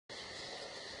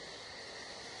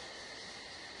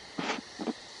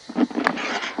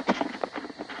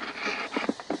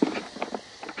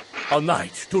A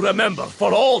night to remember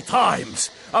for all times.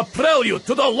 A prelude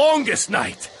to the longest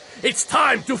night. It's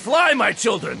time to fly, my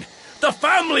children. The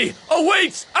family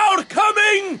awaits our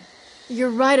coming! You're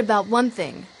right about one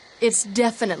thing. It's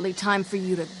definitely time for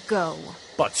you to go.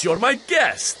 But you're my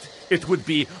guest. It would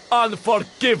be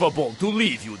unforgivable to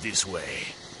leave you this way.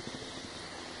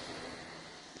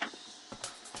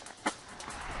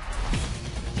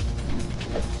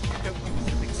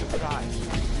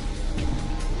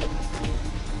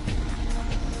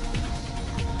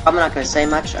 I'm not gonna say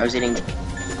much. I was eating.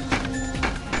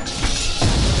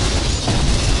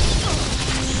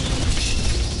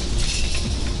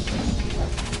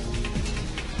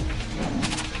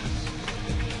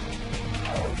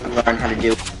 Learn how to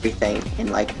do everything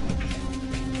in like.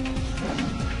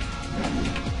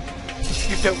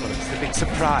 You don't want us to be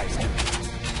surprised.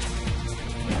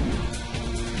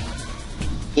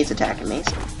 He's attacking me.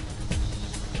 So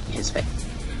his face.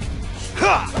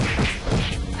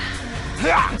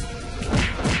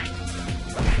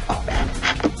 Oh, bad.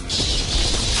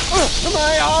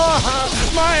 My arm!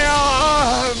 My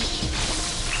arm!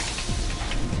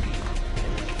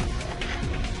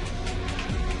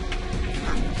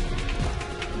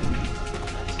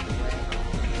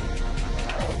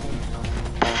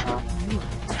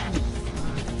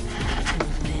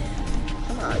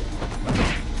 Come on.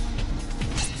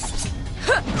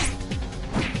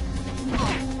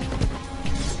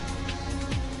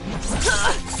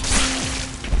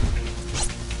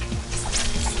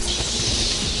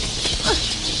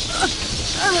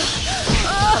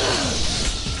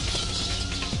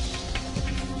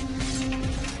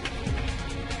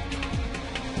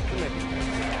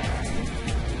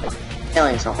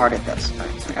 Failing so hard at this.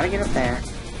 Alright, so I gotta get up there.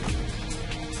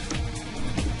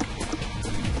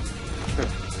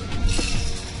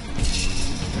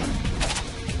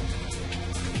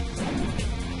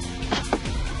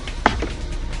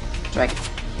 Strike.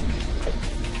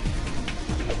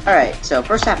 Alright, so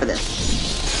first half of this.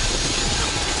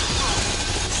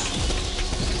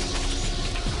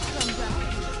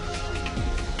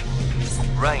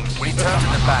 Rain, when he turns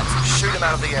in the bats, shoot him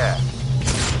out of the air.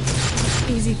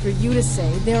 Easy for you to say.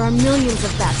 There are millions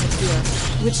of bats up here.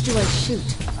 Which do I shoot?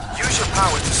 Use your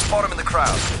powers to spot him in the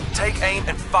crowd. Take aim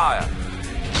and fire.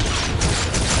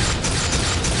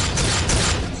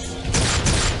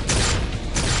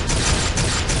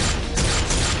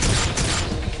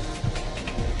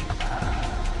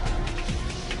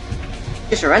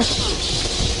 Just a wrench.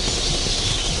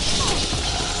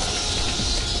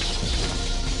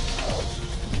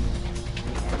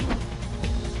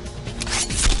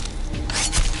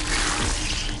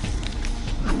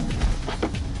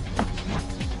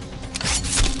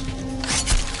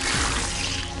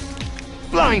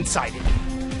 Blindsided.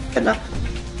 Good enough.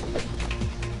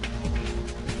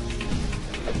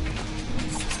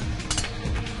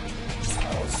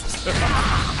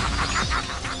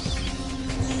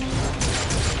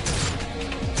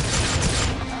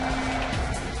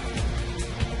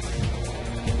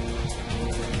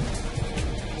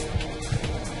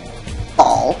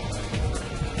 Ball.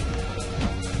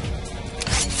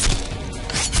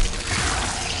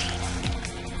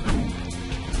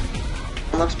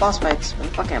 Loves boss fights. Where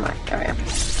the fuck am I? There I am.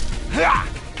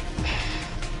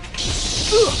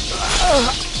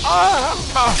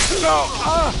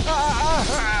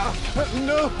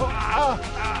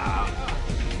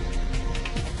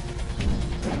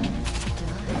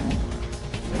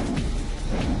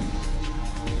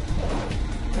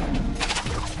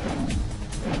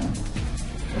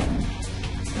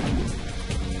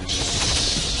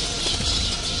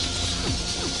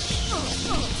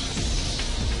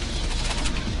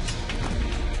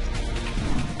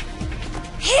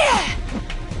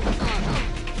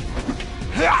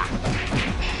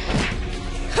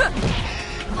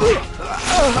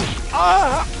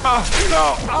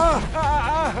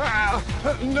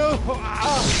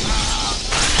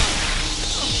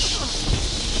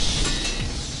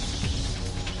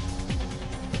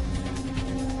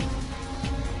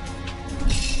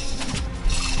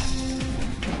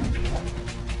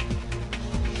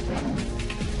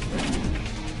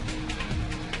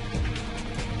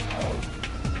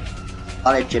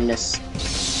 A lot of gymnasts.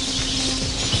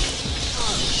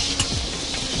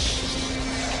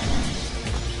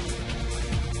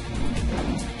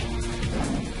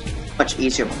 Much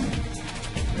easier.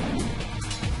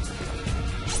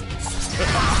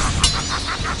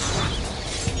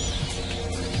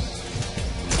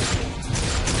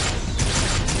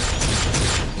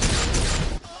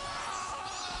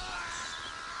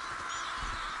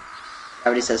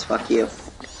 Gravity says fuck you.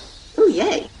 Ooh,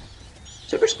 yay.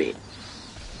 Super speed.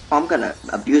 I'm gonna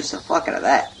abuse the fuck out of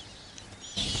that.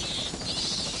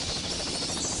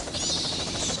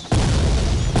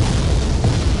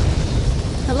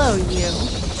 Hello, you.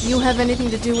 You have anything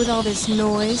to do with all this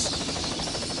noise?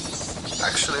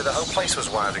 Actually, the whole place was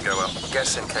wired to go up.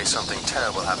 Guess in case something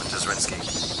terrible happened to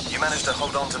Zrinsky. You managed to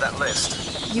hold on to that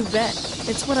list? You bet.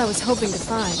 It's what I was hoping to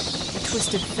find. A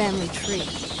twisted family tree.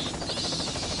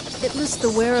 It lists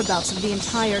the whereabouts of the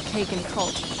entire Kagan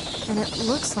cult. And it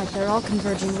looks like they're all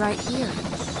converging right here.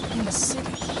 In the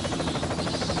city.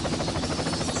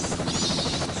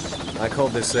 I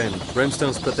called this in.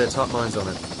 Brimstone's put their top minds on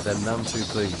it. They're none too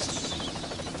pleased.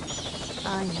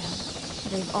 I am.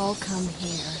 They've all come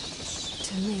here.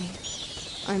 To me.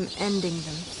 I'm ending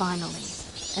them, finally.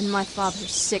 And my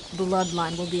father's sick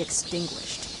bloodline will be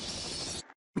extinguished.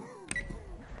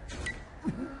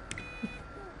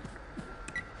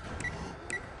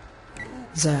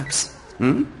 Zerks.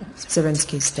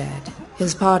 Zerinsky's dead.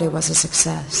 His party was a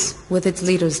success. With its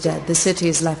leaders dead, the city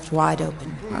is left wide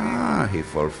open. Ah, he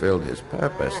fulfilled his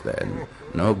purpose then.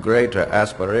 No greater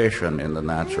aspiration in the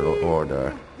natural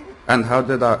order. And how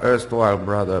did our erstwhile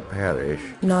brother perish?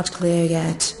 Not clear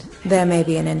yet. There may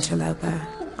be an interloper.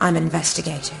 I'm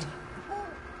investigating.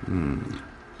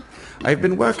 I've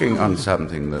been working on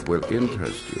something that will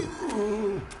interest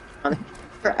you.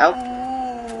 Out.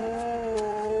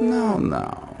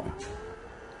 No.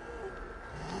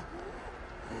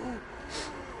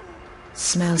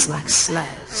 Smells like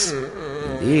slaves.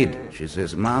 Indeed, she's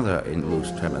his mother in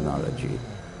loose terminology.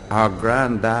 Our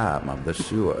grand dame of the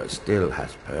sewer still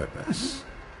has purpose.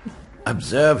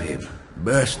 Observe him,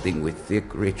 bursting with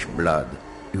thick, rich blood.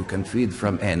 You can feed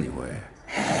from anywhere.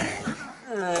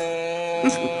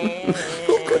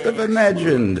 Who could have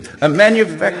imagined a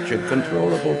manufactured,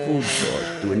 controllable food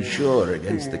source to ensure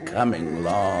against the coming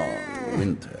long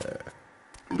winter?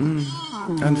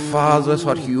 And father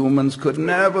thought humans could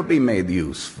never be made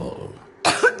useful.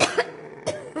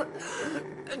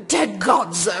 Dead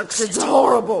God, Zerks, it's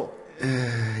horrible!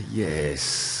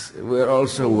 Yes, we're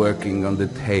also working on the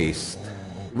taste.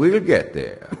 We'll get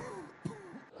there.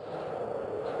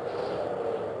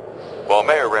 While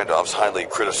Mayor Randolph's highly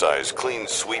criticized Clean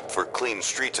Sweep for Clean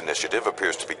Streets initiative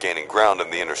appears to be gaining ground in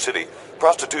the inner city,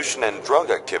 prostitution and drug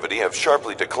activity have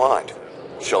sharply declined.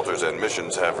 Shelters and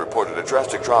missions have reported a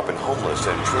drastic drop in homeless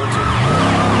and transit.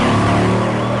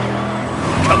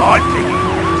 Come on, Piggy.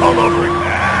 Come over here.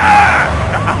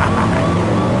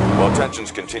 While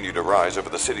tensions continue to rise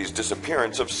over the city's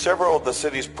disappearance of several of the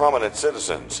city's prominent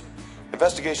citizens.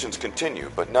 Investigations continue,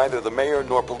 but neither the mayor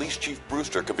nor police chief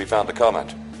Brewster could be found to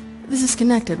comment. This is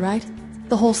connected, right?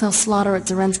 The wholesale slaughter at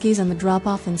Zerensky's and the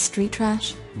drop-off in street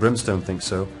trash? Brimstone thinks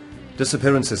so.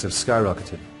 Disappearances have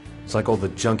skyrocketed. It's like all the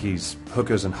junkies,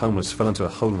 hookers, and homeless fell into a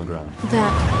hole in the ground.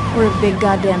 That, or a big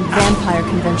goddamn vampire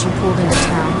convention pulled into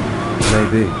town.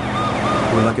 Maybe.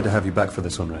 We're lucky to have you back for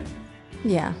this one, Rain.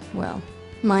 Yeah, well,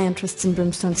 my interests in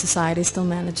Brimstone Society still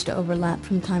manage to overlap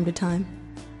from time to time.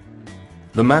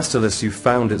 The master list you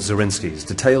found at Zerinsky's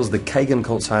details the Kagan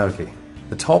cult's hierarchy.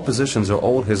 The top positions are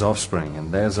all his offspring,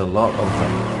 and there's a lot of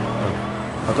them.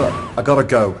 Oh, I gotta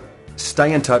go.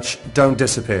 Stay in touch, don't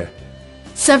disappear.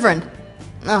 Severin!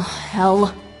 Oh,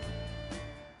 hell.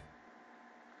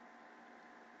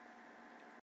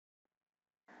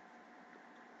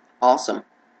 Awesome.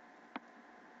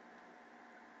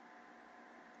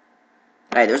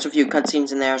 Alright, there's a few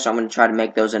cutscenes in there, so I'm going to try to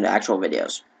make those into actual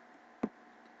videos.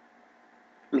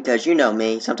 Because you know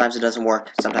me, sometimes it doesn't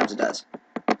work, sometimes it does.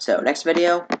 So, next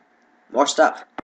video, more stuff.